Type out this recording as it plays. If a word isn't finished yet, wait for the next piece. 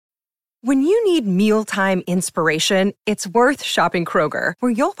When you need mealtime inspiration, it's worth shopping Kroger,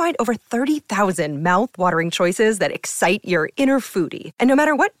 where you'll find over 30,000 mouth-watering choices that excite your inner foodie. And no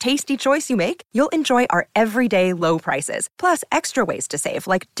matter what tasty choice you make, you'll enjoy our everyday low prices, plus extra ways to save,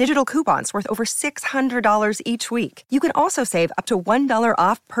 like digital coupons worth over $600 each week. You can also save up to $1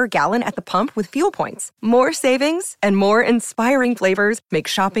 off per gallon at the pump with fuel points. More savings and more inspiring flavors make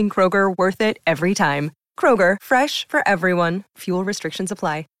shopping Kroger worth it every time. Kroger, fresh for everyone. Fuel restrictions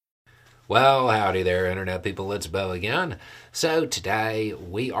apply. Well, howdy there, Internet people. It's Bo again. So today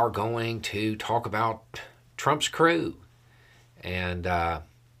we are going to talk about Trump's crew and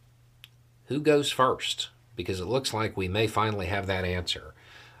who goes first, because it looks like we may finally have that answer.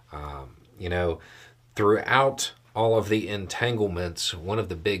 Throughout all of the entanglements, one of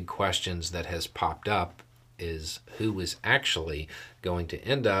the big questions that has popped up is who is actually going to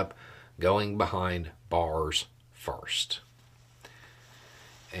end up going behind bars first.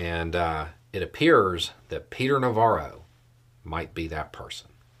 And it appears that Peter Navarro might be that person.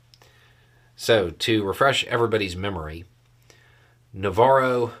 So to refresh everybody's memory,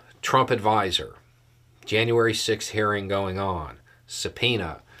 Navarro, Trump advisor, January 6th hearing going on,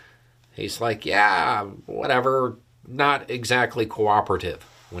 subpoena. He's like, yeah, whatever, not exactly cooperative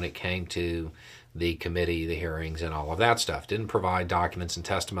when it came to the committee, the hearings, and all of that stuff. Didn't provide documents and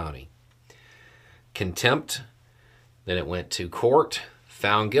testimony. Contempt, then it went to court,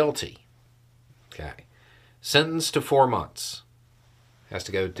 found guilty. Okay. Sentenced to 4 months. Has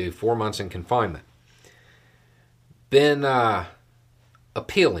to go do 4 months in confinement. Been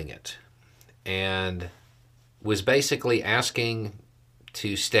appealing it and was basically asking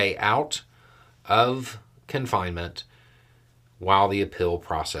to stay out of confinement while the appeal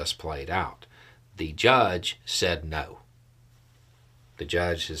process played out. The judge said no. The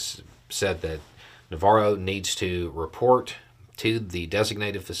judge has said that Navarro needs to report to the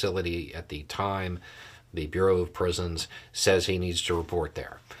designated facility at the time. The Bureau of Prisons says he needs to report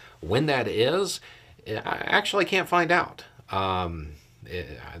there. When that is, I actually can't find out.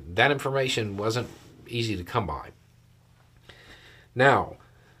 That information wasn't easy to come by. Now,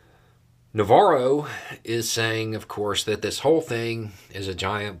 Navarro is saying, of course, that this whole thing is a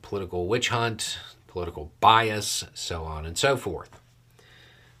giant political witch hunt, political bias, so on and so forth.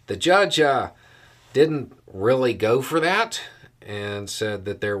 The judge didn't really go for that and said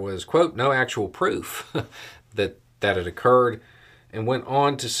that there was, quote, no actual proof that it occurred, and went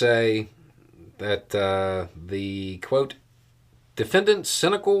on to say that the, quote, defendant's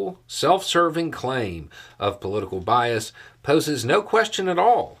cynical, self-serving claim of political bias poses no question at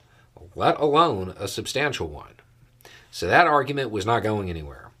all, let alone a substantial one. So that argument was not going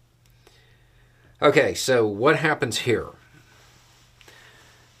anywhere. Okay, so what happens here?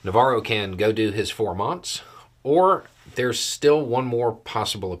 Navarro can go do his 4 months, or there's still one more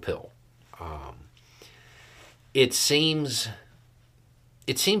possible appeal. It seems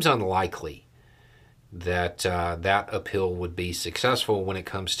unlikely that that appeal would be successful when it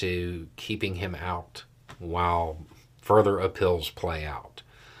comes to keeping him out while further appeals play out.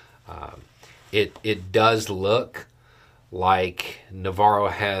 It does look like Navarro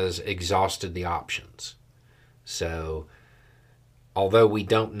has exhausted the options. So, although we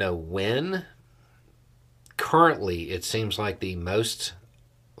don't know when, currently it seems like the most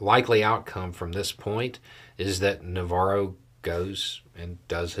likely outcome from this point is that Navarro goes and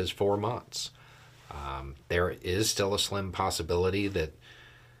does his 4 months. There is still a slim possibility that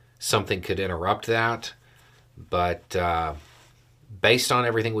something could interrupt that, but based on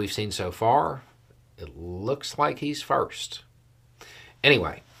everything we've seen so far, it looks like he's first.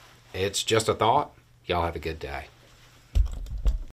 Anyway, it's just a thought. Y'all have a good day.